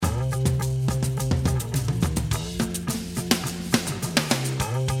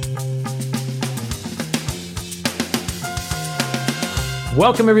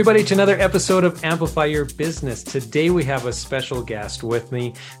Welcome, everybody, to another episode of Amplify Your Business. Today, we have a special guest with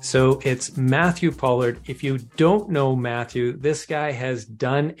me. So it's Matthew Pollard. If you don't know Matthew, this guy has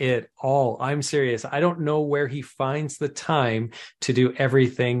done it all. I'm serious. I don't know where he finds the time to do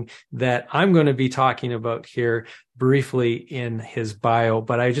everything that I'm going to be talking about here briefly in his bio.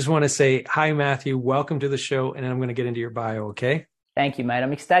 But I just want to say, hi, Matthew. Welcome to the show. And I'm going to get into your bio, okay? Thank you, mate.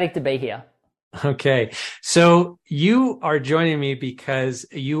 I'm ecstatic to be here. Okay. So you are joining me because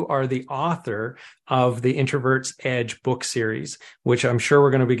you are the author of the Introvert's Edge book series, which I'm sure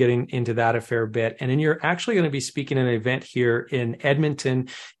we're going to be getting into that a fair bit. And then you're actually going to be speaking at an event here in Edmonton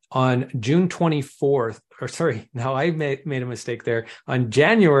on June 24th, or sorry, now I made a mistake there, on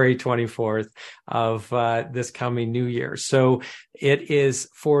January 24th of this coming new year. So it is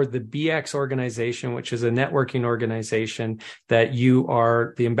for the BX organization, which is a networking organization that you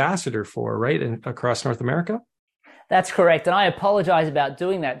are the ambassador for, right? And across North America? That's correct. And I apologize about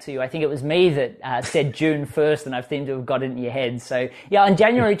doing that to you. I think it was me that said June 1st, and I seem to have got it in your head. So yeah, on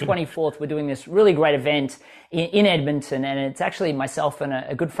January 24th, we're doing this really great event in Edmonton, and it's actually myself and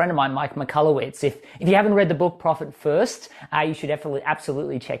a good friend of mine, Mike McCullowitz. If you haven't read the book Profit First, you should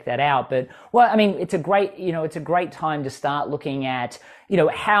absolutely check that out. But well, I mean, it's a great time to start looking at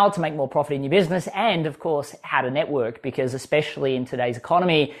how to make more profit in your business, and of course how to network, because especially in today's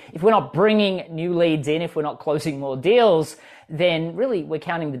economy, if we're not bringing new leads in, if we're not closing more deals, then really we're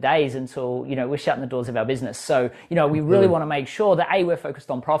counting the days until we're shutting the doors of our business. So we really want to make sure that A, we're focused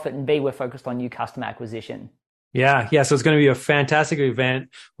on profit, and B, we're focused on new customer acquisition. Yeah. So it's going to be a fantastic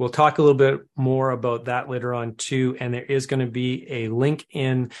event. We'll talk a little bit more about that later on too. And there is going to be a link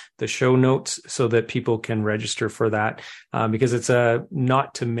in the show notes so that people can register for that, because it's a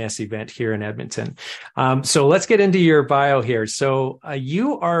not to miss event here in Edmonton. So let's get into your bio here. So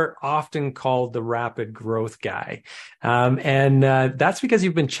you are often called the rapid growth guy. And that's because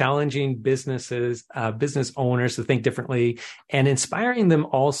you've been challenging business owners to think differently and inspiring them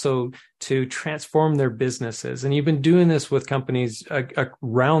also to transform their businesses. And you've been doing this with companies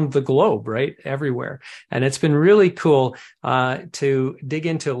around the globe, right? Everywhere. And it's been really cool to dig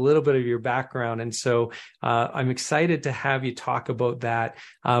into a little bit of your background. And so I'm excited to have you talk about that,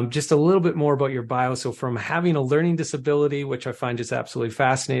 just a little bit more about your bio. So from having a learning disability, which I find just absolutely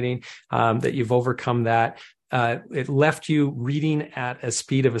fascinating, that you've overcome that. It left you reading at a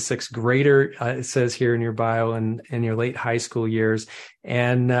speed of a sixth grader, it says here in your bio, and in your late high school years.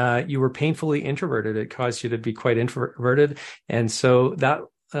 And you were painfully introverted. It caused you to be quite introverted. And so that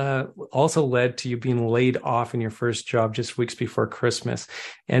also led to you being laid off in your first job just weeks before Christmas.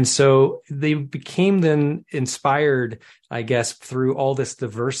 And so they became then inspired, I guess, through all this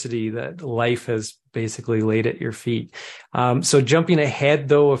diversity that life has basically laid at your feet. So jumping ahead,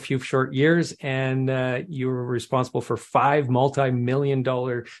 though, a few short years, and you were responsible for 5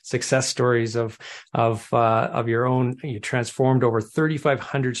 multi-million-dollar success stories of your own. You transformed over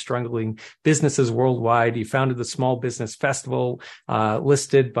 3,500 struggling businesses worldwide. You founded the Small Business Festival,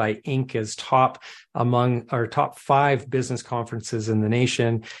 listed by Inc. as among our top 5 business conferences in the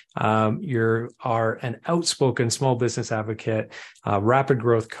nation. You are an outspoken small business advocate, rapid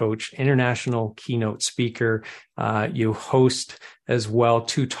growth coach, international keynote speaker. You host as well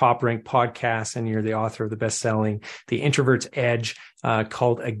 2 top-ranked podcasts, and you're the author of the best-selling The Introvert's Edge,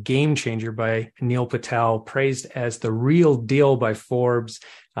 called A Game Changer by Neil Patel, praised as the real deal by Forbes.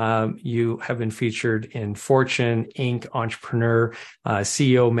 You have been featured in Fortune, Inc., Entrepreneur,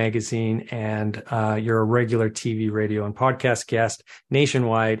 CEO magazine, and you're a regular TV, radio, and podcast guest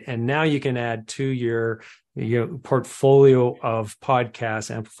nationwide. And now you can add to your portfolio of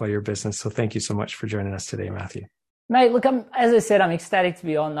podcasts, Amplify Your Business. So thank you so much for joining us today, Matthew. Mate, look, as I said, I'm ecstatic to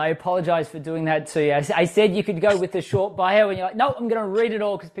be on. I apologize for doing that to you. I said you could go with the short bio, and you're like, no, I'm going to read it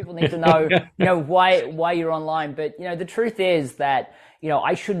all because people need to know, why you're online. But, the truth is that,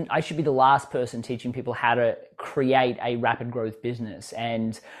 I should be the last person teaching people how to create a rapid growth business.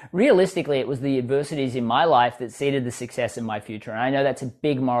 And realistically, it was the adversities in my life that seeded the success in my future. And I know that's a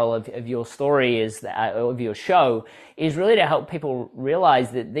big moral of your story, of your show, is really to help people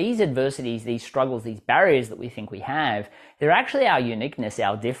realize that these adversities, these struggles, these barriers that we think we have, they're actually our uniqueness,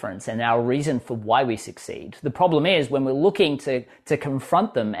 our difference, and our reason for why we succeed. The problem is when we're looking to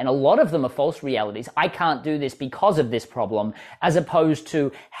confront them, and a lot of them are false realities. I can't do this because of this problem, as opposed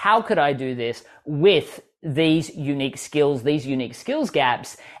to how could I do this with these unique skills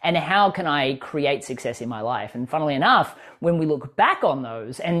gaps, and how can I create success in my life? And funnily enough, when we look back on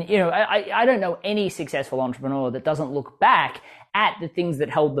those, and I don't know any successful entrepreneur that doesn't look back at the things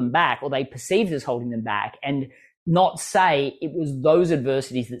that held them back, or they perceived as holding them back, and not say it was those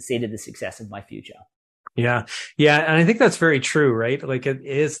adversities that seeded the success of my future. Yeah. Yeah. And I think that's very true, right? Like it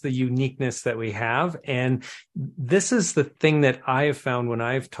is the uniqueness that we have. And this is the thing that I have found when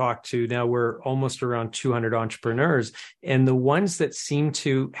I've talked to, now we're almost around 200 entrepreneurs, and the ones that seem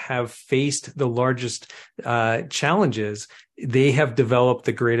to have faced the largest challenges, they have developed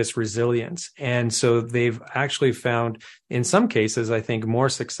the greatest resilience. And so they've actually found, in some cases, I think, more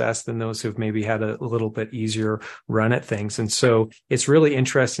success than those who've maybe had a little bit easier run at things. And so it's really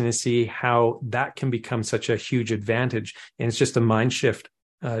interesting to see how that can become such a huge advantage. And it's just a mind shift,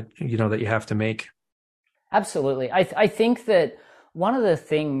 that you have to make. Absolutely. I think that one of the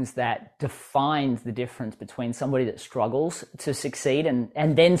things that defines the difference between somebody that struggles to succeed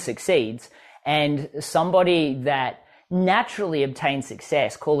and then succeeds, and somebody that naturally obtains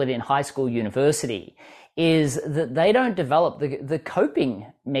success, call it in high school, university, is that they don't develop the coping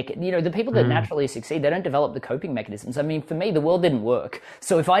mechanism. The people that naturally succeed, they don't develop the coping mechanisms. I mean, for me, the world didn't work.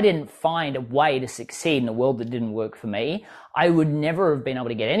 So if I didn't find a way to succeed in a world that didn't work for me, I would never have been able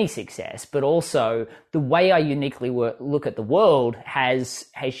to get any success. But also the way I uniquely look at the world has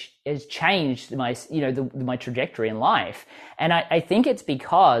changed my trajectory in life. And I think it's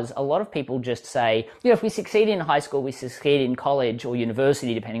because a lot of people just say, if we succeed in high school, we succeed in college or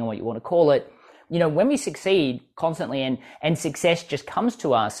university, depending on what you want to call it. When we succeed constantly and success just comes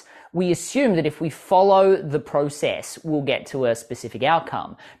to us, we assume that if we follow the process, we'll get to a specific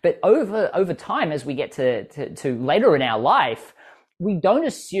outcome. But over time, as we get to later in our life, we don't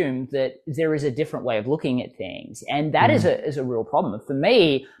assume that there is a different way of looking at things. And that is a real problem. For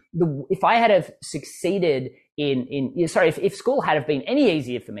me, if I had have succeeded if school had have been any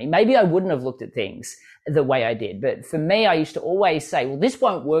easier for me, maybe I wouldn't have looked at things the way I did. But for me, I used to always say, well, this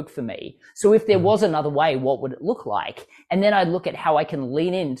won't work for me. So if there was another way, what would it look like? And then I'd look at how I can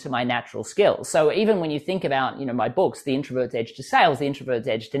lean into my natural skills. So even when you think about, my books, The Introvert's Edge to Sales, The Introvert's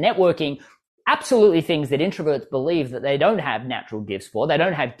Edge to Networking, absolutely things that introverts believe that they don't have natural gifts for. They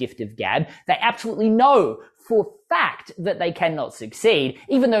don't have gift of gab. They absolutely know for fact that they cannot succeed,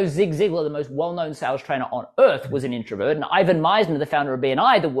 even though Zig Ziglar, the most well-known sales trainer on earth, was an introvert, and Ivan Meisner, the founder of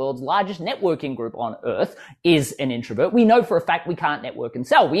BNI, the world's largest networking group on earth, is an introvert. We know for a fact we can't network and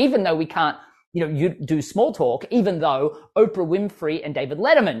sell. Even though we can't, you do small talk, even though Oprah Winfrey and David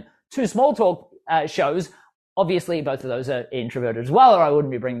Letterman, two small talk shows, obviously both of those are introverted as well, or I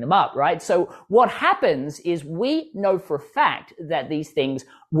wouldn't be bringing them up, right? So what happens is we know for a fact that these things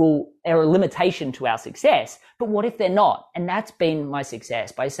are a limitation to our success. But what if they're not? And that's been my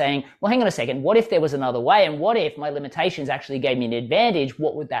success, by saying, well, hang on a second, what if there was another way? And what if my limitations actually gave me an advantage?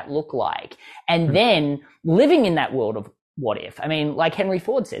 What would that look like? And then living in that world of what if. I mean, like Henry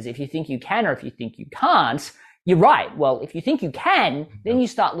Ford says, if you think you can or if you think you can't, you're right. Well, if you think you can, then you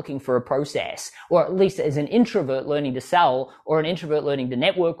start looking for a process, or at least as an introvert learning to sell, or an introvert learning to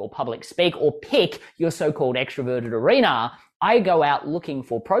network or public speak, or pick your so-called extroverted arena. I go out looking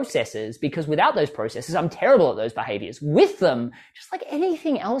for processes, because without those processes, I'm terrible at those behaviors. With them, just like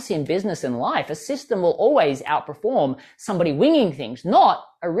anything else in business and life, a system will always outperform somebody winging things. Not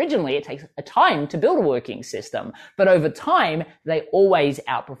originally, it takes a time to build a working system, but over time, they always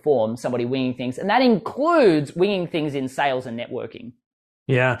outperform somebody winging things. And that includes winging things in sales and networking.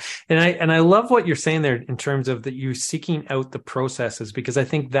 Yeah. And I love what you're saying there in terms of that you seeking out the processes, because I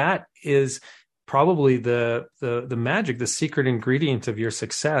think that is probably the magic, the secret ingredient of your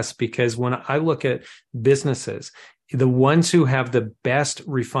success. Because when I look at businesses, the ones who have the best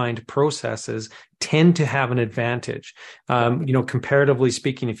refined processes tend to have an advantage. Comparatively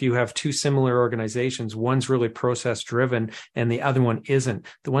speaking, if you have two similar organizations, one's really process driven and the other one isn't,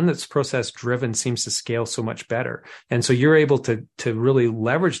 the one that's process driven seems to scale so much better. And so you're able to really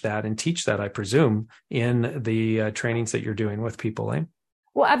leverage that and teach that, I presume, in the trainings that you're doing with people, eh?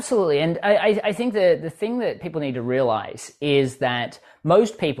 Well, absolutely. And I think the thing that people need to realize is that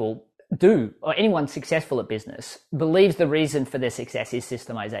most people or anyone successful at business believes the reason for their success is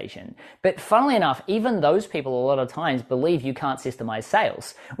systemization. But funnily enough, even those people a lot of times believe you can't systemize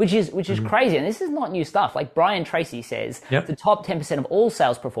sales, which is crazy. And this is not new stuff. Like Brian Tracy says, The top 10% of all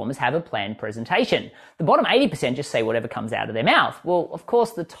sales performers have a planned presentation. The bottom 80% just say whatever comes out of their mouth. Well, of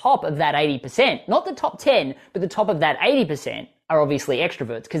course, the top of that 80%, not the top 10, but the top of that 80%, are obviously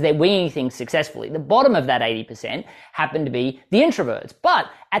extroverts because they're winging things successfully. The bottom of that 80% happen to be the introverts. But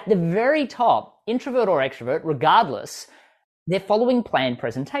at the very top, introvert or extrovert, regardless, they're following planned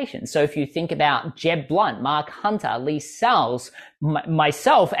presentations. So if you think about Jeb Blunt, Mark Hunter, Lee Salz,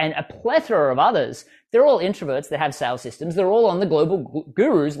 myself, and a plethora of others, they're all introverts that have sales systems. They're all on the global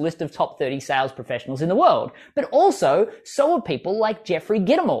gurus list of top 30 sales professionals in the world. But also, so are people like Jeffrey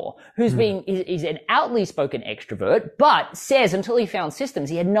Gittermore, who's is an outly spoken extrovert, but says until he found systems,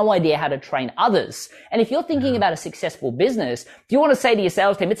 he had no idea how to train others. And if you're thinking about a successful business, do you want to say to your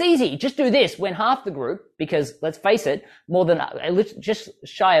sales team, it's easy, just do this, when half the group, because let's face it, more than just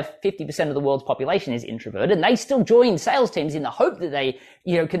shy of 50% of the world's population is introverted, and they still join sales teams in the hope that they,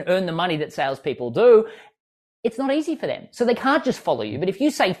 can earn the money that salespeople do. It's not easy for them. So they can't just follow you. But if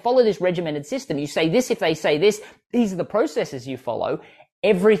you say, follow this regimented system, you say this, if they say this, these are the processes you follow,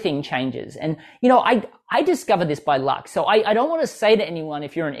 everything changes. And, I discovered this by luck. So I don't want to say to anyone,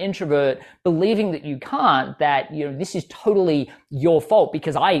 if you're an introvert, believing that you can't, that, this is totally your fault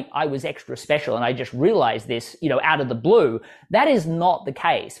because I was extra special and I just realized this, out of the blue. That is not the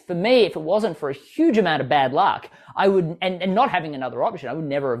case. For me, if it wasn't for a huge amount of bad luck, I would, and not having another option, I would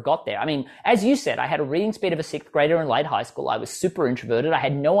never have got there. I mean, as you said, I had a reading speed of a sixth grader in late high school. I was super introverted. I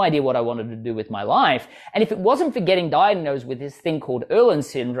had no idea what I wanted to do with my life. And if it wasn't for getting diagnosed with this thing called Irlen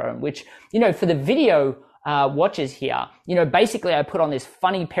syndrome, which, for the video watchers here, basically I put on this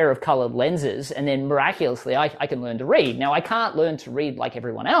funny pair of colored lenses and then miraculously I can learn to read. Now, I can't learn to read like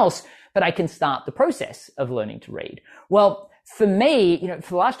everyone else, but I can start the process of learning to read. Well, for me, for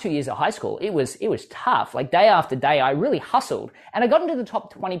the last 2 years of high school, it was tough. Like day after day, I really hustled and I got into the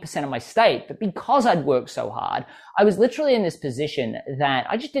top 20% of my state. But because I'd worked so hard, I was literally in this position that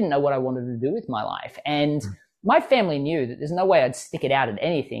I just didn't know what I wanted to do with my life. And my family knew that there's no way I'd stick it out at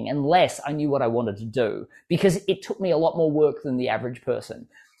anything unless I knew what I wanted to do, because it took me a lot more work than the average person.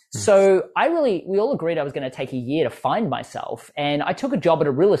 So we all agreed I was going to take a year to find myself. And I took a job at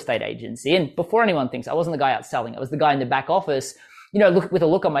a real estate agency. And before anyone thinks, I wasn't the guy out selling. I was the guy in the back office, with a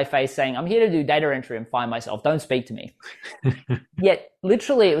look on my face saying, I'm here to do data entry and find myself. Don't speak to me. Yet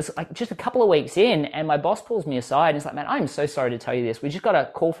literally it was like just a couple of weeks in and my boss pulls me aside and is like, man, I'm so sorry to tell you this. We just got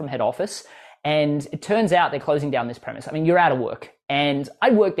a call from head office and it turns out they're closing down this premise. I mean, you're out of work. And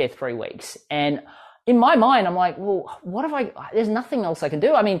I'd worked there 3 weeks. And in my mind, I'm like, well, there's nothing else I can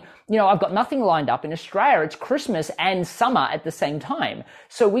do. I mean, I've got nothing lined up in Australia. It's Christmas and summer at the same time.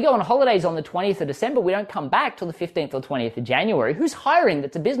 So we go on holidays on the 20th of December. We don't come back till the 15th or 20th of January. Who's hiring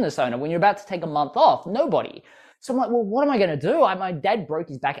that's a business owner when you're about to take a month off? Nobody. So I'm like, well, what am I going to do? My dad broke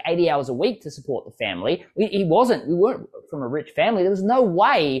his back 80 hours a week to support the family. We weren't from a rich family. There was no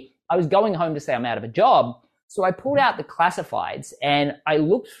way I was going home to say I'm out of a job. So I pulled out the classifieds and I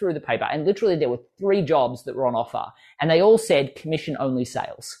looked through the paper and literally there were 3 jobs that were on offer and they all said commission only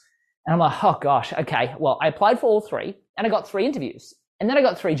sales. And I'm like, oh gosh, okay. Well, I applied for all 3 and I got 3 interviews and then I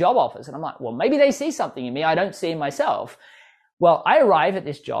got 3 job offers. And I'm like, well, maybe they see something in me I don't see in myself. Well, I arrive at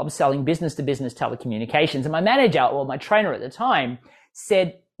this job selling business to business telecommunications and my manager, or my trainer at the time,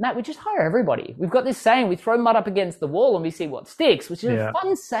 said, Matt, we just hire everybody. We've got this saying, we throw mud up against the wall and we see what sticks, which is a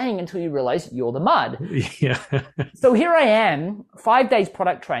fun saying until you realize you're the mud. Yeah. So here I am, 5 days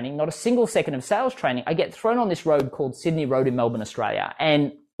product training, not a single second of sales training. I get thrown on this road called Sydney Road in Melbourne, Australia.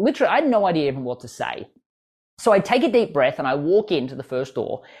 And literally, I had no idea even what to say. So I take a deep breath and I walk into the first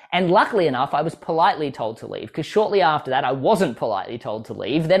door. And luckily enough, I was politely told to leave, because shortly after that, I wasn't politely told to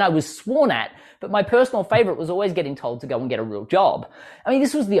leave. Then I was sworn at. But my personal favorite was always getting told to go and get a real job. I mean,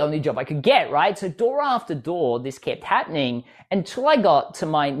 this was the only job I could get, right? So door after door, this kept happening until I got to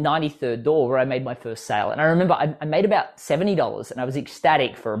my 93rd door where I made my first sale. And I remember I made about $70 and I was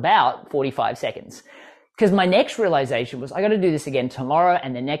ecstatic for about 45 seconds. Because my next realization was I got to do this again tomorrow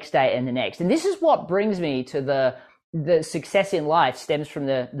and the next day and the next. And this is what brings me to the success in life stems from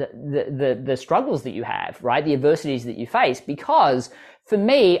the struggles that you have, right? The adversities that you face. Because for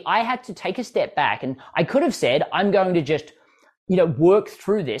me, I had to take a step back and I could have said, I'm going to just, work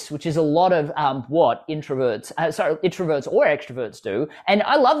through this, which is a lot of what introverts or extroverts do. And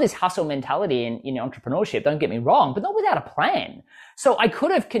I love this hustle mentality in entrepreneurship, don't get me wrong, but not without a plan. So I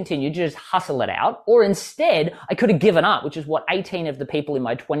could have continued to just hustle it out, or instead I could have given up, which is what 18 of the people in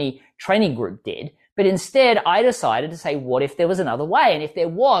my 20 training group did. But instead, I decided to say, what if there was another way? And if there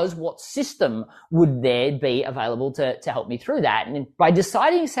was, what system would there be available to help me through that? And by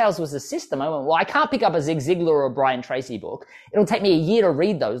deciding sales was a system, I went, well, I can't pick up a Zig Ziglar or a Brian Tracy book. It'll take me a year to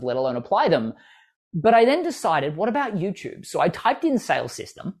read those, let alone apply them. But I then decided, what about YouTube? So I typed in sales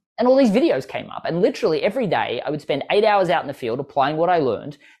system and all these videos came up. And literally every day I would spend 8 hours out in the field applying what I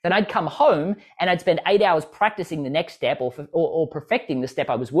learned. Then I'd come home and I'd spend 8 hours practicing the next step or perfecting the step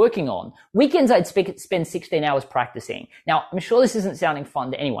I was working on. Weekends I'd spend 16 hours practicing. Now, I'm sure this isn't sounding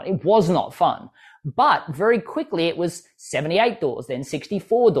fun to anyone. It was not fun. But very quickly it was 78 doors, then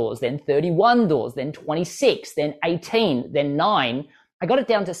 64 doors, then 31 doors, then 26, then 18, then 9. I got it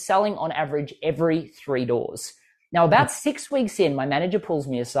down to selling on average every 3 doors. Now, about 6 weeks in, my manager pulls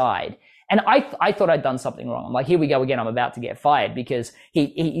me aside, and I thought I'd done something wrong. I'm like, here we go again. I'm about to get fired, because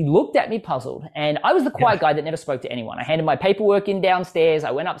he looked at me puzzled, and I was the quiet guy that never spoke to anyone. I handed my paperwork in downstairs.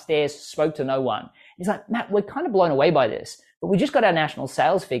 I went upstairs, spoke to no one. He's like, Matt, we're kind of blown away by this, but we just got our national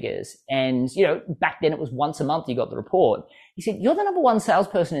sales figures. And, back then it was once a month you got the report. He said, you're the number one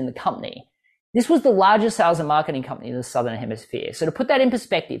salesperson in the company. This was the largest sales and marketing company in the Southern Hemisphere. So to put that in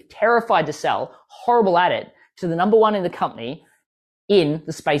perspective, terrified to sell, horrible at it, to the number one in the company in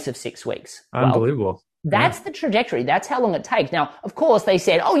the space of 6 weeks. Unbelievable. Well, that's the trajectory. That's how long it takes. Now, of course, they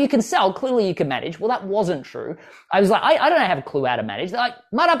said, oh, you can sell. Clearly you can manage. Well, that wasn't true. I was like, I don't have a clue how to manage. They're like,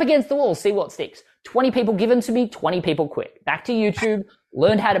 mud up against the wall, see what sticks. 20 people given to me, 20 people quit. Back to YouTube,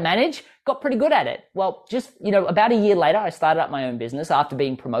 learned how to manage, got pretty good at it. Well, just, about a year later, I started up my own business after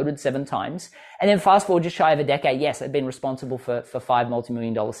being promoted 7 times. And then fast forward just shy of a decade, yes, I've been responsible for 5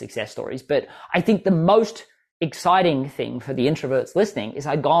 multi-million-dollar success stories. But I think the most exciting thing for the introverts listening is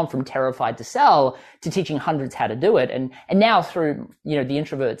I'd gone from terrified to sell to teaching hundreds how to do it. And now through, the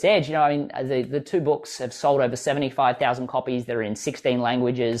Introvert's Edge, the 2 books have sold over 75,000 copies. They're in 16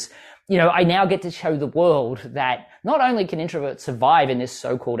 languages. I now get to show the world that not only can introverts survive in this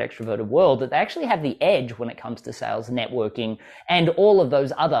so-called extroverted world, that they actually have the edge when it comes to sales, networking, and all of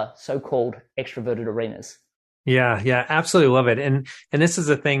those other so-called extroverted arenas. Yeah, absolutely love it. And this is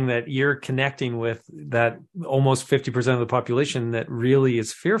a thing that you're connecting with, that almost 50% of the population that really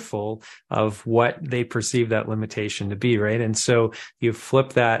is fearful of what they perceive that limitation to be, right? And so you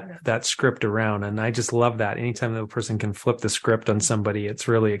flip that script around. And I just love that. Anytime that a person can flip the script on somebody, it's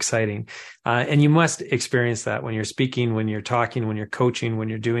really exciting. And you must experience that when you're speaking, when you're talking, when you're coaching, when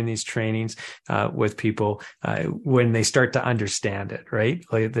you're doing these trainings with people, when they start to understand it, right?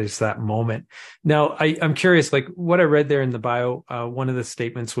 Like there's that moment. Now, I'm curious, like what I read there in the bio, one of the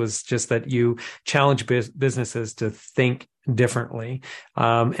statements was just that you challenge businesses to think differently.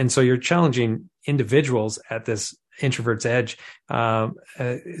 And so you're challenging individuals at this Introvert's Edge, that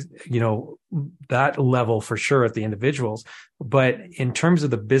level for sure at the individuals. But in terms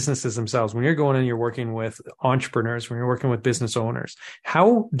of the businesses themselves, when you're going and you're working with entrepreneurs, when you're working with business owners,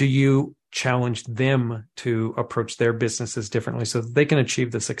 how do you challenge them to approach their businesses differently so that they can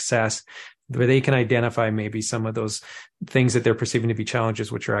achieve the success, where they can identify maybe some of those things that they're perceiving to be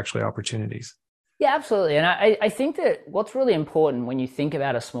challenges, which are actually opportunities? Yeah, absolutely. And I think that what's really important when you think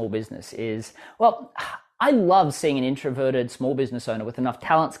about a small business is, well, I love seeing an introverted small business owner with enough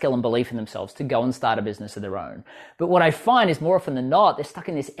talent, skill, and belief in themselves to go and start a business of their own. But what I find is more often than not, they're stuck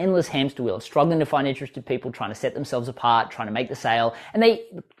in this endless hamster wheel, struggling to find interested people, trying to set themselves apart, trying to make the sale. And they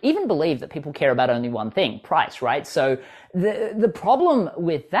even believe that people care about only one thing, price, right? So the problem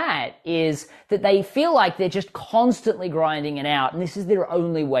with that is that they feel like they're just constantly grinding it out, and this is their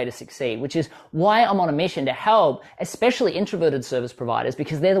only way to succeed, which is why I'm on a mission to help, especially introverted service providers,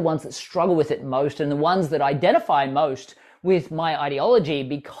 because they're the ones that struggle with it most and the ones that identify most with my ideology,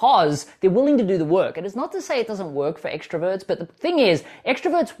 because they're willing to do the work. And it's not to say it doesn't work for extroverts, but the thing is,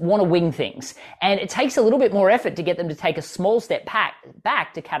 extroverts want to wing things, and it takes a little bit more effort to get them to take a small step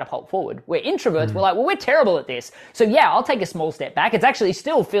back to catapult forward. Where introverts, we're like, well, we're terrible at this. So yeah, I'll take a small step back. It actually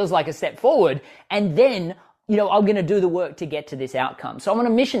still feels like a step forward. And then I'm going to do the work to get to this outcome. So I'm on a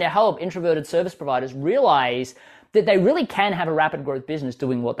mission to help introverted service providers realize that they really can have a rapid growth business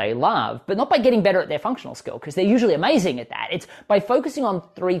doing what they love, but not by getting better at their functional skill, because they're usually amazing at that. It's by focusing on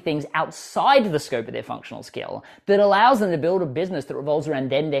 3 things outside of the scope of their functional skill that allows them to build a business that revolves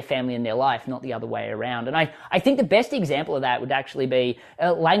around them, their family, and their life, not the other way around. And I think the best example of that would actually be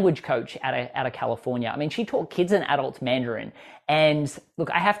a language coach out of California. I mean, she taught kids and adults Mandarin. And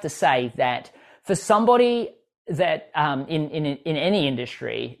look, I have to say that for somebody that in any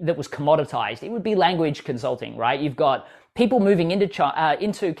industry that was commoditized, it would be language consulting, right? You've got people moving into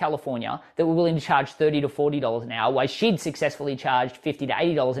California that were willing to charge $30 to $40 an hour, while she'd successfully charged $50 to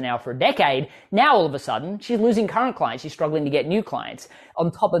 $80 an hour for a decade. Now all of a sudden, she's losing current clients. She's struggling to get new clients.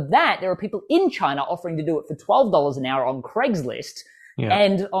 On top of that, there are people in China offering to do it for $12 an hour on Craigslist. Yeah.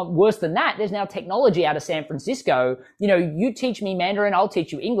 And worse than that, there's now technology out of San Francisco. You teach me Mandarin, I'll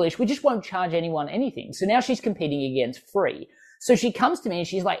teach you English. We just won't charge anyone anything. So now she's competing against free. So she comes to me and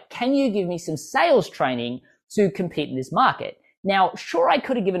she's like, can you give me some sales training to compete in this market? Now, sure, I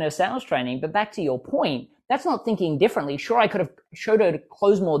could have given her sales training, but back to your point, that's not thinking differently. Sure, I could have showed her to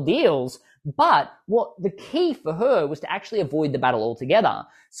close more deals, but what the key for her was to actually avoid the battle altogether.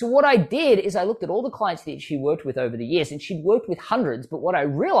 So what I did is I looked at all the clients that she worked with over the years, and she'd worked with hundreds. But what I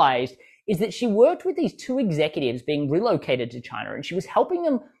realized is that she worked with these 2 executives being relocated to China, and she was helping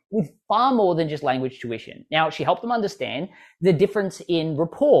them with far more than just language tuition. Now, she helped them understand the difference in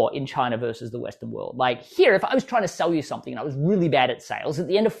rapport in China versus the Western world. Like here, if I was trying to sell you something and I was really bad at sales, at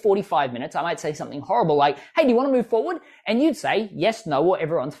the end of 45 minutes, I might say something horrible like, hey, do you want to move forward? And you'd say yes, no, or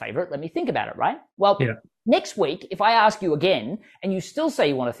everyone's favorite. Let me think about it, right? Well, next week, if I ask you again and you still say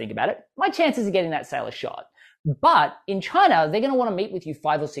you want to think about it, my chances of getting that sale are shot. But in China, they're going to want to meet with you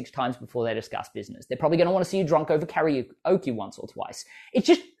 5 or 6 times before they discuss business. They're probably going to want to see you drunk over karaoke once or twice. It's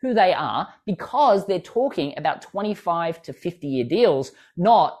just who they are because they're talking about 25 to 50-year deals,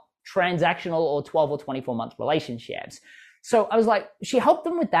 not transactional or 12 or 24-month relationships. So I was like, she helped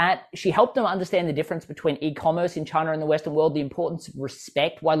them with that. She helped them understand the difference between e-commerce in China and the Western world, the importance of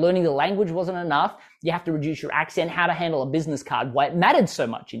respect, why learning the language wasn't enough. You have to reduce your accent, how to handle a business card, why it mattered so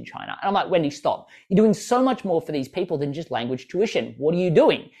much in China. And I'm like, Wendy, stop. You're doing so much more for these people than just language tuition. What are you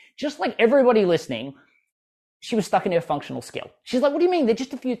doing? Just like everybody listening, she was stuck in her functional skill. She's like, what do you mean? They're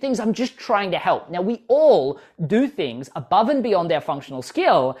just a few things. I'm just trying to help. Now, we all do things above and beyond our functional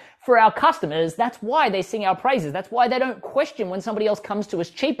skill for our customers. That's why they sing our praises. That's why they don't question when somebody else comes to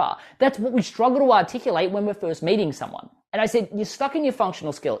us cheaper. That's what we struggle to articulate when we're first meeting someone. And I said, you're stuck in your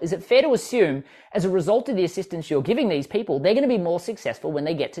functional skill. Is it fair to assume as a result of the assistance you're giving these people, they're going to be more successful when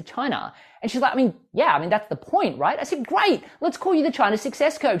they get to China? And she's like, that's the point, right? I said, great. Let's call you the China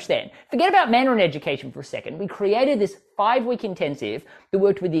Success Coach then. Forget about Mandarin education for a second. We created this 5-week intensive that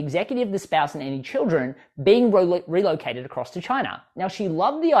worked with the executive, the spouse, and any children being relocated across to China. Now, she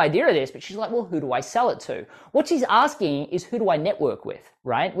loved the idea of this, but she's like, well, who do I sell it to? What she's asking is, who do I network with,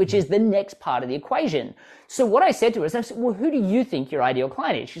 right? Which is the next part of the equation. So what I said to her is, I said, well, who do you think your ideal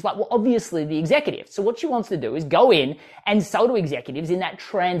client is? She's like, well, obviously the executive. So what she wants to do is go in and sell to executives in that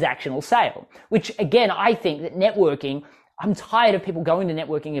transactional sale, which again, I think that networking, I'm tired of people going to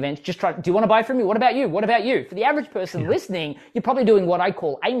networking events, just trying, do you want to buy from me? What about you? What about you? For the average person listening, you're probably doing what I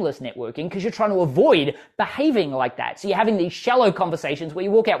call aimless networking because you're trying to avoid behaving like that. So you're having these shallow conversations where you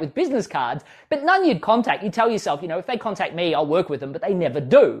walk out with business cards, but none you'd contact. You tell yourself, if they contact me, I'll work with them, but they never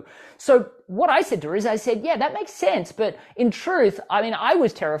do. So what I said to her is I said, yeah, that makes sense. But in truth, I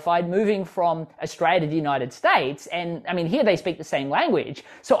was terrified moving from Australia to the United States. And here they speak the same language.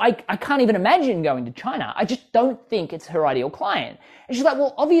 So I can't even imagine going to China. I just don't think it's her ideal client. And she's like,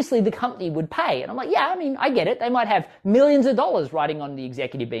 well, obviously the company would pay. And I'm like, yeah, I get it. They might have millions of dollars riding on the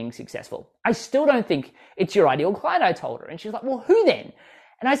executive being successful. I still don't think it's your ideal client, I told her. And she's like, well, who then?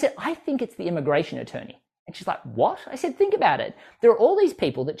 And I said, I think it's the immigration attorney. And she's like, what? I said, think about it. There are all these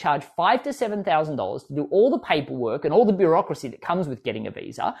people that charge $5,000 to $7,000 to do all the paperwork and all the bureaucracy that comes with getting a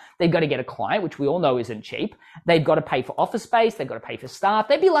visa. They've got to get a client, which we all know isn't cheap. They've got to pay for office space. They've got to pay for staff.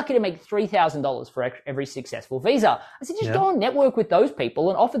 They'd be lucky to make $3,000 for every successful visa. I said, just go and network with those people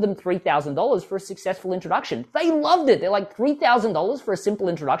and offer them $3,000 for a successful introduction. They loved it. They're like, $3,000 for a simple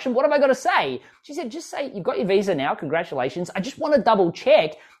introduction. What have I got to say? She said, just say, you've got your visa now. Congratulations. I just want to double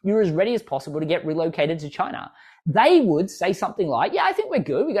check you're as ready as possible to get relocated to China. They would say something like, yeah, I think we're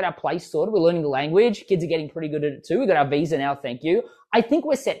good. We got our place sorted. We're learning the language. Kids are getting pretty good at it too. We got our visa now. Thank you. I think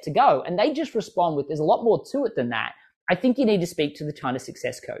we're set to go. And they just respond with, there's a lot more to it than that. I think you need to speak to the China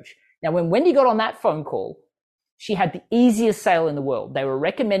Success Coach. Now, when Wendy got on that phone call, she had the easiest sale in the world. They were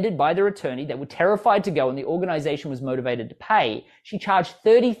recommended by their attorney. They were terrified to go, and the organization was motivated to pay. She charged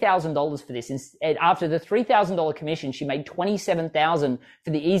 $30,000 for this. And after the $3,000 commission, she made $27,000 for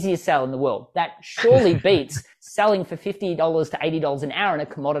the easiest sale in the world. That surely beats selling for $50 to $80 an hour in a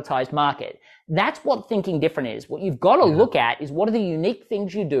commoditized market. That's what thinking different is. What you've got to look at is, what are the unique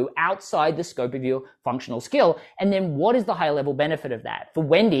things you do outside the scope of your functional skill? And then what is the high level benefit of that? For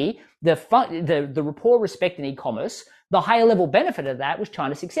Wendy, the rapport, respect, and e-commerce, the higher level benefit of that was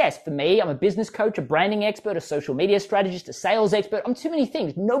China Success. For me, I'm a business coach, a branding expert, a social media strategist, a sales expert. I'm too many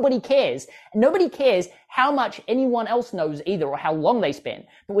things. Nobody cares. And nobody cares how much anyone else knows either, or how long they spend.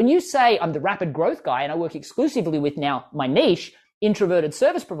 But when you say I'm the rapid growth guy and I work exclusively with now my niche, introverted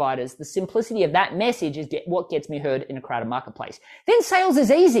service providers, the simplicity of that message is what gets me heard in a crowded marketplace. Then sales is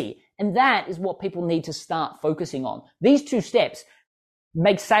easy. And that is what people need to start focusing on. These 2 steps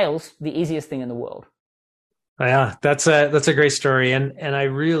make sales the easiest thing in the world. Yeah, that's a great story. And I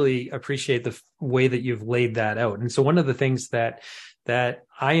really appreciate the way that you've laid that out. And so one of the things that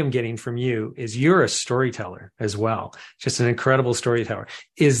I am getting from you is you're a storyteller as well, just an incredible storyteller.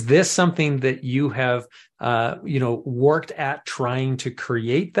 Is this something that you have, worked at trying to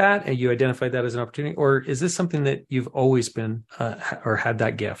create that, and you identified that as an opportunity? Or is this something that you've always been, or had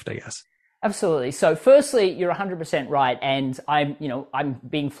that gift, I guess? Absolutely. So firstly, you're 100% right. And I'm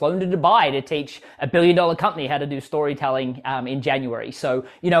being flown to Dubai to teach $1 billion company how to do storytelling in January. So,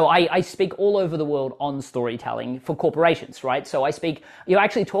 I speak all over the world on storytelling for corporations, right? So I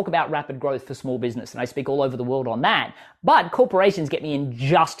actually talk about rapid growth for small business, and I speak all over the world on that. But corporations get me in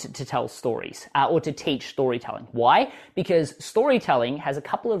just to tell stories or to teach storytelling. Why? Because storytelling has a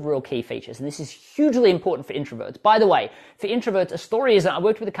couple of real key features, and this is hugely important for introverts. By the way, for introverts, a story is, I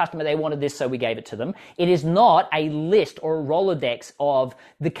worked with a customer, they wanted this, so we gave it to them. It is not a list or a Rolodex of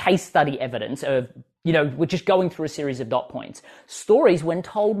the case study evidence of, we're just going through a series of dot points. Stories, when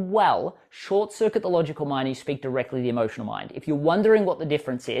told well, short circuit the logical mind and you speak directly to the emotional mind. If you're wondering what the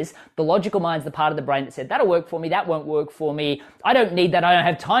difference is, the logical mind's the part of the brain that said, that'll work for me, that won't work for me, I don't need that, I don't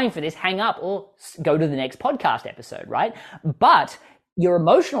have time for this, hang up or go to the next podcast episode, right? But your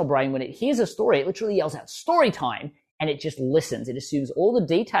emotional brain, when it hears a story, it literally yells out, story time. And it just listens. It assumes all the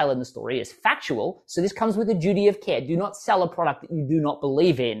detail in the story is factual. So this comes with a duty of care. Do not sell a product that you do not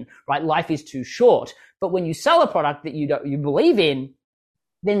believe in, right? Life is too short. But when you sell a product that you believe in,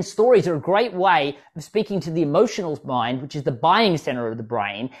 then stories are a great way of speaking to the emotional mind, which is the buying center of the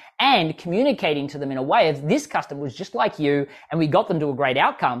brain, and communicating to them in a way of, this customer was just like you and we got them to a great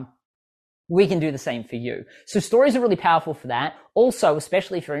outcome. We can do the same for you. So stories are really powerful for that. Also,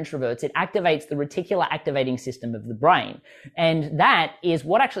 especially for introverts, it activates the reticular activating system of the brain. And that is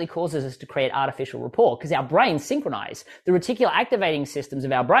what actually causes us to create artificial rapport, because our brains synchronize. The reticular activating systems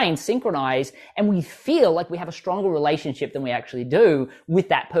of our brains synchronize, and we feel like we have a stronger relationship than we actually do with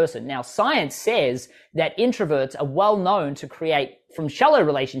that person. Now, science says that introverts are well known to create, from shallow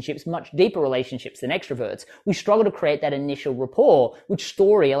relationships, much deeper relationships than extroverts. We struggle to create that initial rapport, which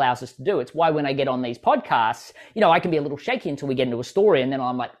story allows us to do. It's why when I get on these podcasts, I can be a little shaky until we get into a story, and then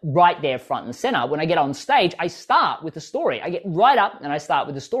I'm like right there front and center. When I get on stage, I start with the story. I get right up and I start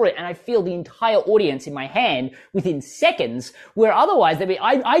with the story, and I feel the entire audience in my hand within seconds, where otherwise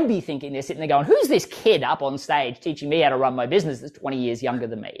I'd be thinking they're sitting there going, who's this kid up on stage teaching me how to run my business that's 20 years younger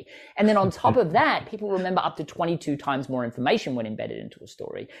than me? And then on top of that, people remember up to 22 times more information when embedded into a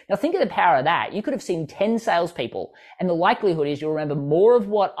story. Now think of the power of that. You could have seen 10 salespeople, and the likelihood is you'll remember more of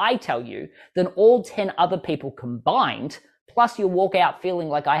what I tell you than all 10 other people combined. Plus you'll walk out feeling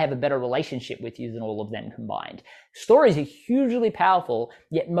like I have a better relationship with you than all of them combined. Stories are hugely powerful,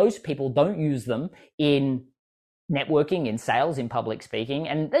 yet most people don't use them in networking, in sales, in public speaking.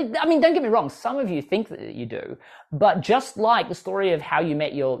 And don't get me wrong, some of you think that you do, but just like the story of how you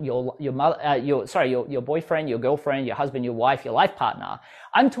met your boyfriend, your girlfriend, your husband, your wife, your life partner,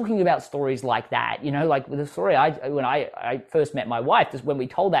 I'm talking about stories like that. Like with the story when I first met my wife, when we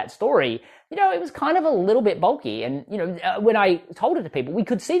told that story, it was kind of a little bit bulky. And, when I told it to people, we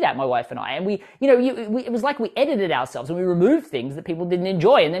could see that, my wife and I, and it was like we edited ourselves and we removed things that people didn't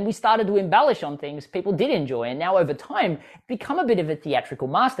enjoy. And then we started to embellish on things people did enjoy. And now over time, it's become a bit of a theatrical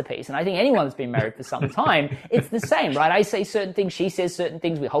masterpiece. And I think anyone that's been married for some time, it's the same, right? I say certain things, she says certain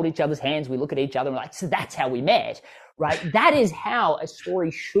things, we hold each other's hands, we look at each other and we're like, so that's how we met, right? That is how a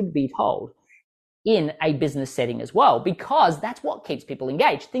story should be told in a business setting as well, because that's what keeps people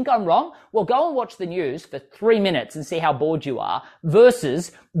engaged. Think I'm wrong? Well, go and watch the news for 3 minutes and see how bored you are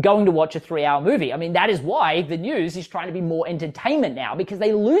versus going to watch a 3-hour movie. That is why the news is trying to be more entertainment now, because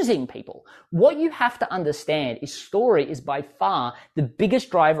they're losing people. What you have to understand is story is by far the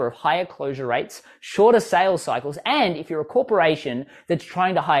biggest driver of higher closure rates, shorter sales cycles, and if you're a corporation that's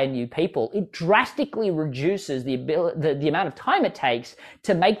trying to hire new people, it drastically reduces the amount of time it takes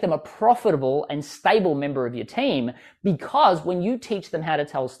to make them a profitable and stable member of your team, because when you teach them how to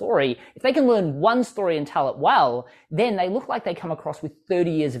tell a story, if they can learn one story and tell it well, then they look like they come across with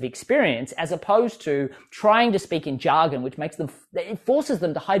 30 years of experience, as opposed to trying to speak in jargon, which it forces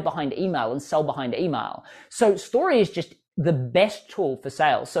them to hide behind email and sell behind email. So story is just the best tool for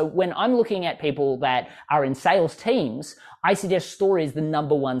sales. So when I'm looking at people that are in sales teams, I suggest story is the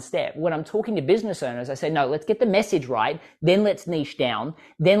number one step. When I'm talking to business owners, I say, no, let's get the message right. Then let's niche down.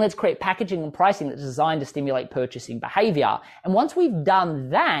 Then let's create packaging and pricing that's designed to stimulate purchasing behavior. And once we've done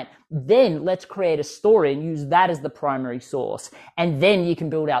that, then let's create a story and use that as the primary source. And then you can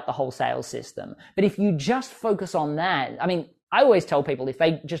build out the whole sales system. But if you just focus on that, I always tell people, if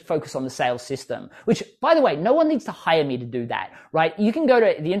they just focus on the sales system, which, by the way, no one needs to hire me to do that, right? You can go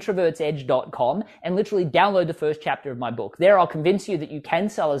to theintrovertsedge.com and literally download the first chapter of my book. There, I'll convince you that you can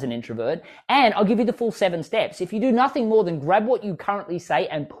sell as an introvert, and I'll give you the full 7 steps. If you do nothing more than grab what you currently say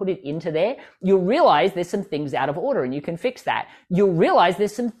and put it into there, you'll realize there's some things out of order and you can fix that. You'll realize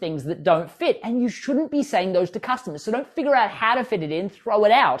there's some things that don't fit, and you shouldn't be saying those to customers. So don't figure out how to fit it in, throw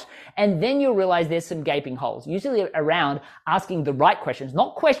it out. And then you'll realize there's some gaping holes, usually around asking the right questions,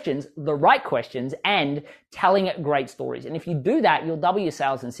 not questions, the right questions, and telling great stories. And if you do that, you'll double your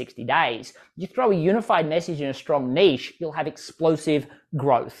sales in 60 days. You throw a unified message in a strong niche, you'll have explosive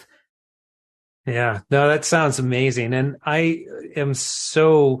growth. Yeah, no, that sounds amazing. And I am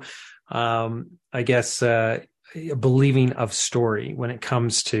so, I guess, believing of story when it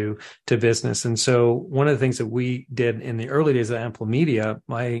comes to business. And so one of the things that we did in the early days of Ample Media,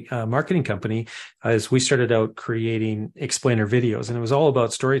 my marketing company, is we started out creating explainer videos, and it was all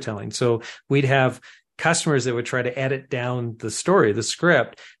about storytelling. So we'd have customers that would try to edit down the story, the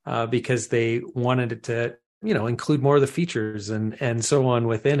script, because they wanted it to, include more of the features and so on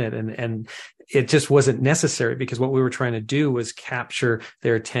within it. And it just wasn't necessary, because what we were trying to do was capture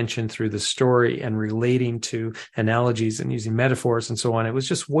their attention through the story and relating to analogies and using metaphors and so on. It was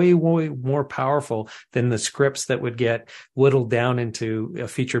just way, way more powerful than the scripts that would get whittled down into a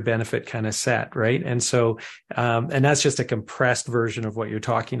feature benefit kind of set. Right. And so, and that's just a compressed version of what you're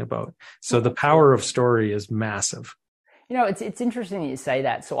talking about. So the power of story is massive. It's interesting that you say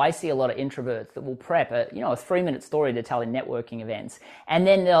that. So I see a lot of introverts that will prep a 3-minute story to tell in networking events, and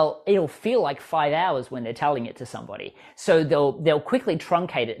then it'll feel like 5 hours when they're telling it to somebody. So they'll quickly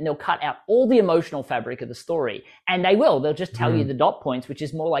truncate it, and they'll cut out all the emotional fabric of the story, and they'll just tell you the dot points, which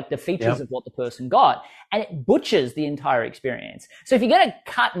is more like the features of what the person got, and it butchers the entire experience. So if you're going to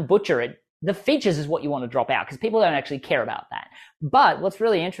cut and butcher it, the features is what you want to drop out, because people don't actually care about that. But what's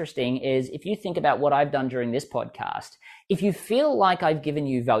really interesting is if you think about what I've done during this podcast, if you feel like I've given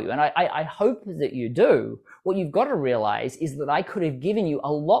you value, and I hope that you do, what you've got to realize is that I could have given you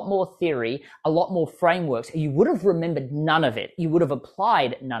a lot more theory, a lot more frameworks, and you would have remembered none of it. You would have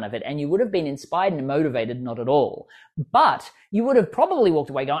applied none of it, and you would have been inspired and motivated not at all. But you would have probably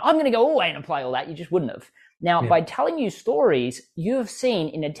walked away going, I'm going to go away and apply all that. You just wouldn't have. Now, by telling you stories, you have seen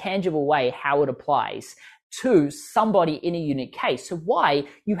in a tangible way how it applies to somebody in a unique case. So why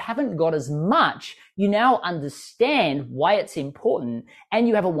you haven't got as much, you now understand why it's important, and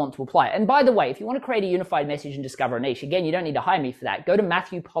you have a want to apply it. And by the way, if you want to create a unified message and discover a niche, again, you don't need to hire me for that. Go to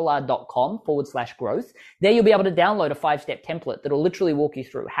MatthewPollard.com/growth. There you'll be able to download a 5-step template that'll literally walk you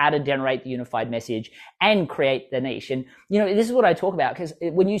through how to generate the unified message and create the niche. And, this is what I talk about, because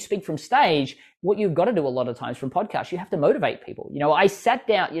when you speak from stage, what you've got to do a lot of times from podcasts, you have to motivate people. I sat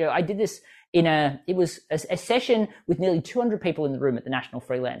down, I did this it was a session with nearly 200 people in the room at the National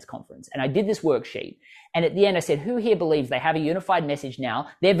Freelance Conference. And I did this worksheet. And at the end, I said, who here believes they have a unified message now,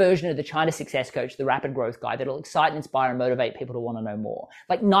 their version of the China Success Coach, the Rapid Growth Guide, that'll excite and inspire and motivate people to want to know more?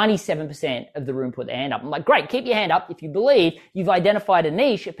 Like 97% of the room put their hand up. I'm like, great, keep your hand up if you believe you've identified a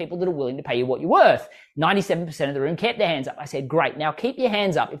niche of people that are willing to pay you what you're worth. 97% of the room kept their hands up. I said, great, now keep your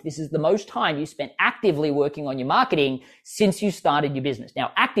hands up if this is the most time you spent actively working on your marketing since you started your business.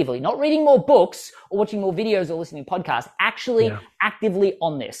 Now, actively, not reading more books or watching more videos or listening to podcasts, actually actively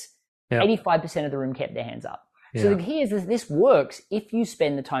on this. 85% of the room kept their hands up. So the key is this works if you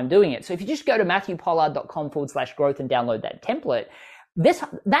spend the time doing it. So if you just go to MatthewPollard.com/growth and download that template,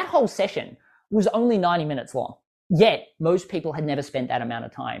 that whole session was only 90 minutes long. Yet most people had never spent that amount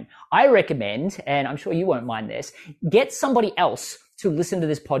of time. I recommend, and I'm sure you won't mind this, get somebody else to listen to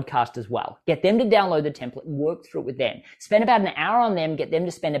this podcast as well. Get them to download the template and work through it with them. Spend about an hour on them, get them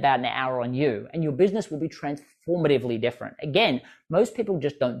to spend about an hour on you, and your business will be transformatively different. Again, most people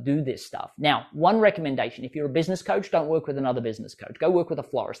just don't do this stuff. Now, one recommendation, if you're a business coach, don't work with another business coach. Go work with a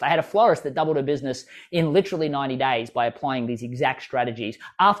florist. I had a florist that doubled her business in literally 90 days by applying these exact strategies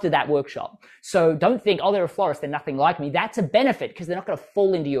after that workshop. So don't think, they're a florist, they're nothing like me. That's a benefit, because they're not going to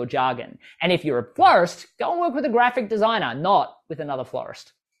fall into your jargon. And if you're a florist, go and work with a graphic designer, not with another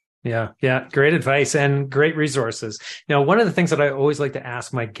florist. Yeah. Great advice and great resources. Now, one of the things that I always like to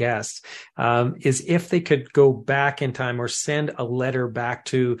ask my guests is if they could go back in time or send a letter back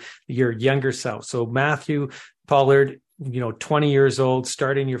to your younger self. So Matthew Pollard, 20 years old,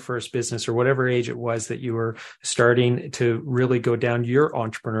 starting your first business, or whatever age it was that you were starting to really go down your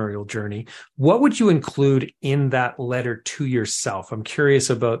entrepreneurial journey. What would you include in that letter to yourself? I'm curious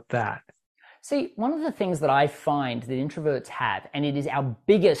about that. See, one of the things that I find that introverts have, and it is our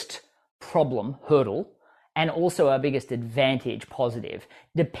biggest problem, hurdle, and also our biggest advantage, positive,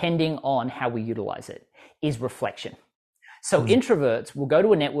 depending on how we utilize it, is reflection. So introverts will go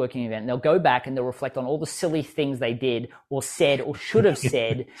to a networking event, and they'll go back and they'll reflect on all the silly things they did or said or should have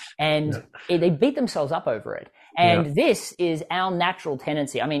said, and they beat themselves up over it. And this is our natural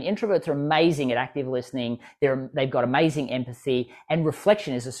tendency. I mean, introverts are amazing at active listening. They've got amazing empathy, and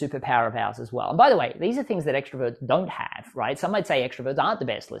reflection is a superpower of ours as well. And by the way, these are things that extroverts don't have, right? Some might say extroverts aren't the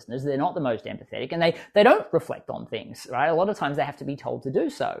best listeners. They're not the most empathetic, and they don't reflect on things, right? A lot of times they have to be told to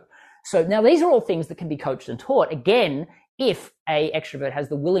do so. So now these are all things that can be coached and taught. Again, if a extrovert has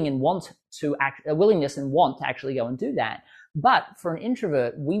the willingness and want to actually go and do that. But for an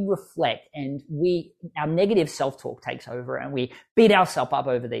introvert, we reflect and our negative self-talk takes over and we beat ourselves up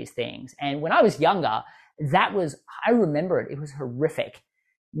over these things. And when I was younger, I remember it was horrific.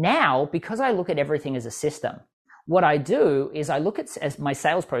 Now, because I look at everything as a system, what I do is I look at as my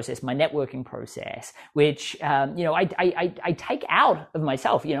sales process, my networking process, which, I take out of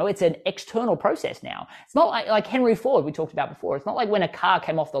myself. It's an external process now. It's not like Henry Ford we talked about before. It's not like when a car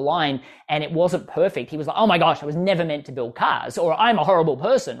came off the line and it wasn't perfect. He was like, oh my gosh, I was never meant to build cars, or I'm a horrible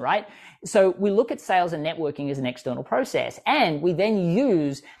person, right? So we look at sales and networking as an external process, and we then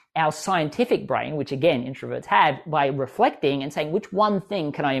use our scientific brain, which again, introverts have, by reflecting and saying, which one thing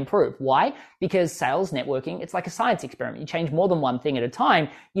can I improve? Why? Because sales, networking, it's like a science experiment. You change more than one thing at a time.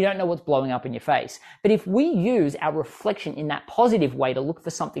 You don't know what's blowing up in your face. But if we use our reflection in that positive way to look for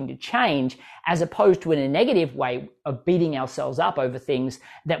something to change, as opposed to in a negative way of beating ourselves up over things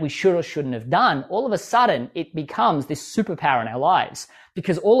that we should or shouldn't have done, all of a sudden it becomes this superpower in our lives.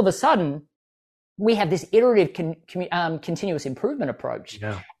 Because all of a sudden, we have this iterative continuous improvement approach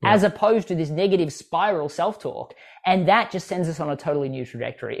as opposed to this negative spiral self-talk. And that just sends us on a totally new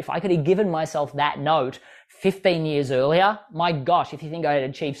trajectory. If I could have given myself that note 15 years earlier, my gosh, if you think I had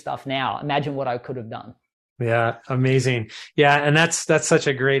achieved stuff now, imagine what I could have done. Yeah, amazing. Yeah, and that's such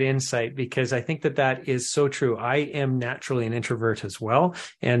a great insight, because I think that is so true. I am naturally an introvert as well,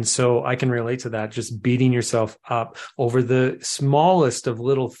 and so I can relate to that, just beating yourself up over the smallest of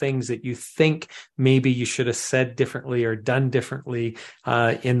little things that you think maybe you should have said differently or done differently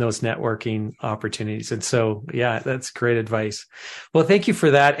in those networking opportunities. And so, yeah, that's great advice. Well, thank you for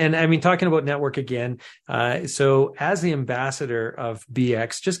that. And I mean, talking about network again, so as the ambassador of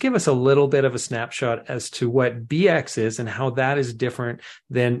BX, just give us a little bit of a snapshot as to what BX is and how that is different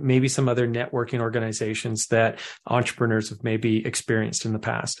than maybe some other networking organizations that entrepreneurs have maybe experienced in the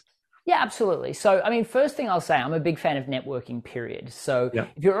past. Yeah, absolutely. So, I mean, first thing I'll say, I'm a big fan of networking, period. So if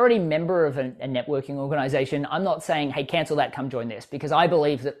you're already a member of a networking organization, I'm not saying, hey, cancel that, come join this, because I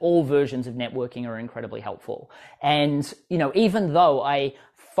believe that all versions of networking are incredibly helpful. And, even though I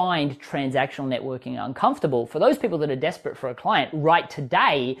find transactional networking uncomfortable, for those people that are desperate for a client right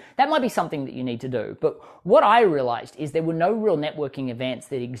today, that might be something that you need to do. But what I realized is there were no real networking events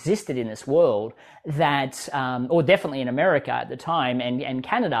that existed in this world that, or definitely in America at the time and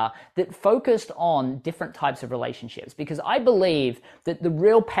Canada, that focused on different types of relationships. Because I believe that the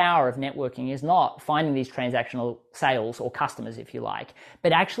real power of networking is not finding these transactional sales or customers, if you like,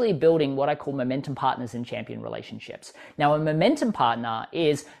 but actually building what I call momentum partners and champion relationships. Now, a momentum partner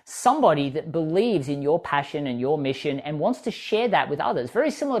is somebody that believes in your passion and your mission and wants to share that with others. Very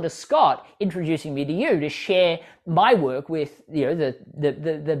similar to Scott introducing me to you to share my work with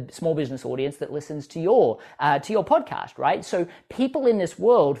the small business audience that listens to your podcast, right? So people in this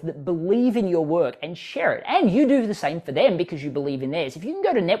world that believe in your work and share it, and you do the same for them because you believe in theirs. If you can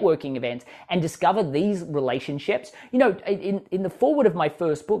go to networking events and discover these relationships, in the foreword of my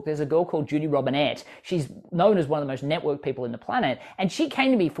first book, there's a girl called Judy Robinette. She's known as one of the most networked people in the planet, and she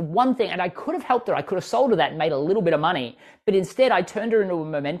came to me for one thing, and I could have helped her. I could have sold her that and made a little bit of money, but instead I turned her into a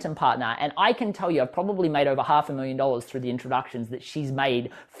momentum partner, and I can tell you I've probably made over $500,000 through the introductions that she's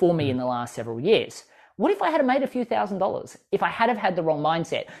made for me in the last several years. What if I had made a few $1,000s if I had have had the wrong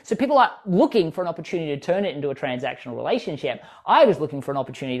mindset? So people are looking for an opportunity to turn it into a transactional relationship. I was looking for an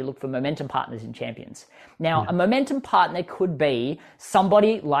opportunity to look for momentum partners and champions. Now, a momentum partner could be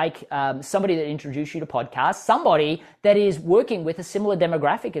somebody like somebody that introduced you to podcasts, somebody that is working with a similar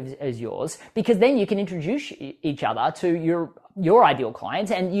demographic as yours, because then you can introduce each other to your ideal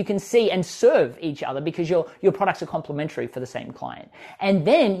clients, and you can see and serve each other because your products are complementary for the same client. And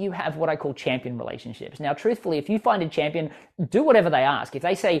then you have what I call champion relationships. Now, truthfully, if you find a champion, do whatever they ask. If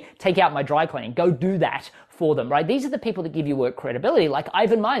they say, take out my dry cleaning, go do that for them, right? These are the people that give you work credibility, like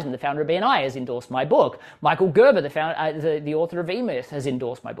Ivan Meisman, the founder of BNI, has endorsed my book. Michael Gerber, the author of eMyth, has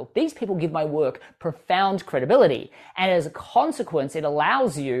endorsed my book. These people give my work profound credibility. And as a consequence, it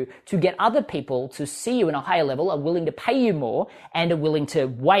allows you to get other people to see you in a higher level, are willing to pay you more, and are willing to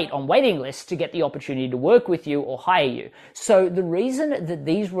wait on waiting lists to get the opportunity to work with you or hire you. So the reason that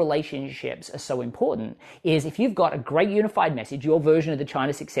these relationships are so important is if you've got a great unified message, your version of the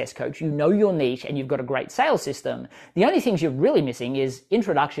China Success Coach, you know your niche, and you've got a great sales sales system. The only things you're really missing is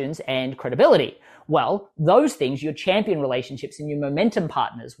introductions and credibility. Well, those things your champion relationships and your momentum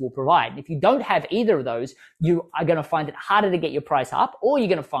partners will provide. And if you don't have either of those, you are going to find it harder to get your price up, or you're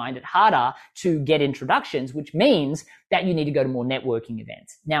going to find it harder to get introductions, which means that you need to go to more networking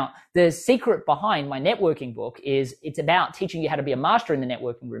events. Now, the secret behind my networking book is it's about teaching you how to be a master in the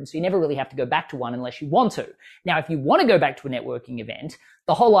networking room, so you never really have to go back to one unless you want to. Now, if you want to go back to a networking event,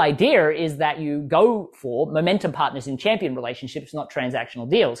 the whole idea is that you go for momentum partners in champion relationships, not transactional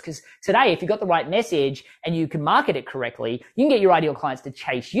deals. Because today, if you've got the right message and you can market it correctly, you can get your ideal clients to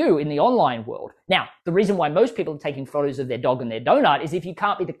chase you in the online world. Now, the reason why most people are taking photos of their dog and their donut is if you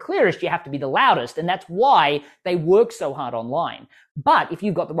can't be the clearest, you have to be the loudest. And that's why they work so hard online. But if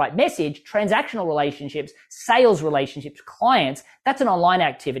you've got the right message, transactional relationships, sales relationships, clients, that's an online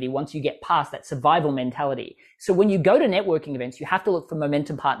activity once you get past that survival mentality. So when you go to networking events, you have to look for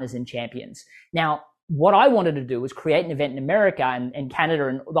momentum partners and champions. Now, what I wanted to do was create an event in America and Canada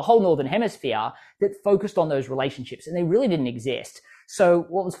and the whole Northern Hemisphere that focused on those relationships, and they really didn't exist. So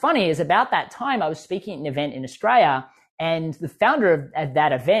what was funny is about that time, I was speaking at an event in Australia, and the founder of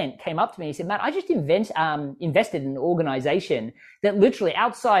that event came up to me and he said, Matt, I just invested in an organization that literally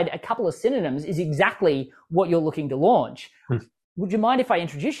outside a couple of synonyms is exactly what you're looking to launch. Would you mind if I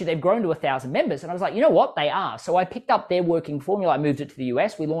introduce you? They've grown to 1,000 members. And I was like, you know what? They are. So I picked up their working formula. I moved it to the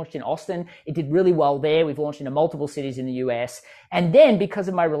US. We launched in Austin. It did really well there. We've launched into multiple cities in the US. And then because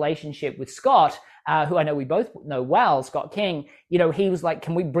of my relationship with Scott, who I know we both know well, Scott King, he was like,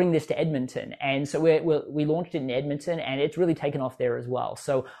 can we bring this to Edmonton? And so we launched it in Edmonton, and it's really taken off there as well.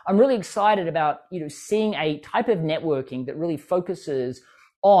 So I'm really excited about, seeing a type of networking that really focuses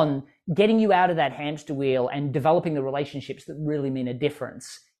on getting you out of that hamster wheel and developing the relationships that really mean a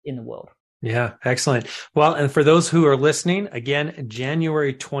difference in the world. Yeah, excellent. Well, and for those who are listening, again,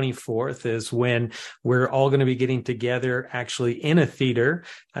 January 24th is when we're all going to be getting together actually in a theater,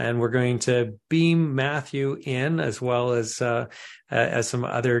 and we're going to beam Matthew in as well as some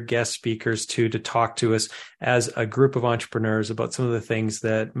other guest speakers to talk to us as a group of entrepreneurs about some of the things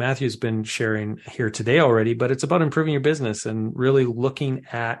that Matthew's been sharing here today already, but it's about improving your business and really looking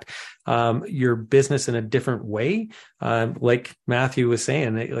at your business in a different way. Like Matthew was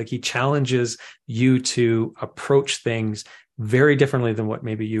saying, like he challenges you to approach things very differently than what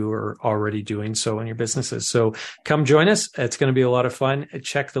maybe you are already doing so in your businesses. So come join us. It's going to be a lot of fun.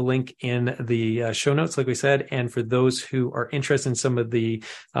 Check the link in the show notes, like we said. And for those who are interested in some of the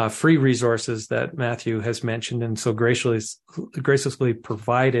free resources that Matthew has mentioned and so graciously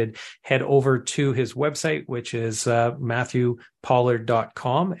provided, head over to his website, which is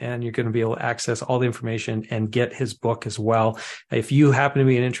MatthewPollard.com, and you're going to be able to access all the information and get his book as well. If you happen to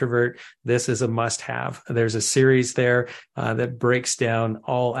be an introvert, this is a must-have. There's a series there that breaks down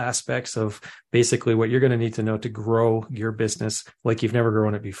all aspects of basically what you're going to need to know to grow your business like you've never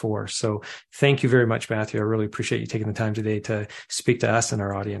grown it before. So thank you very much, Matthew. I really appreciate you taking the time today to speak to us and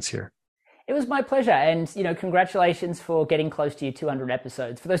our audience here. It was my pleasure. And, congratulations for getting close to your 200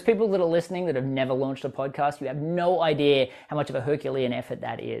 episodes. For those people that are listening that have never launched a podcast, you have no idea how much of a Herculean effort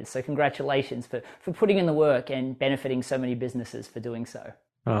that is. So congratulations for putting in the work and benefiting so many businesses for doing so.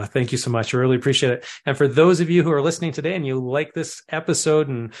 Thank you so much. I really appreciate it. And for those of you who are listening today and you like this episode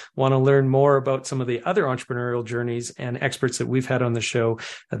and want to learn more about some of the other entrepreneurial journeys and experts that we've had on the show,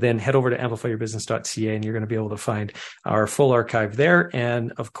 then head over to amplifyyourbusiness.ca and you're going to be able to find our full archive there.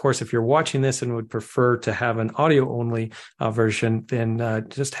 And of course, if you're watching this and would prefer to have an audio only version, then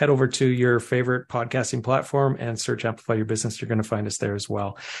just head over to your favorite podcasting platform and search Amplify Your Business. You're going to find us there as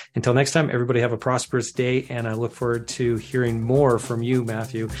well. Until next time, everybody have a prosperous day. And I look forward to hearing more from you,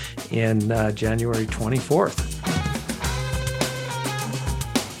 Matthew, in January 24th.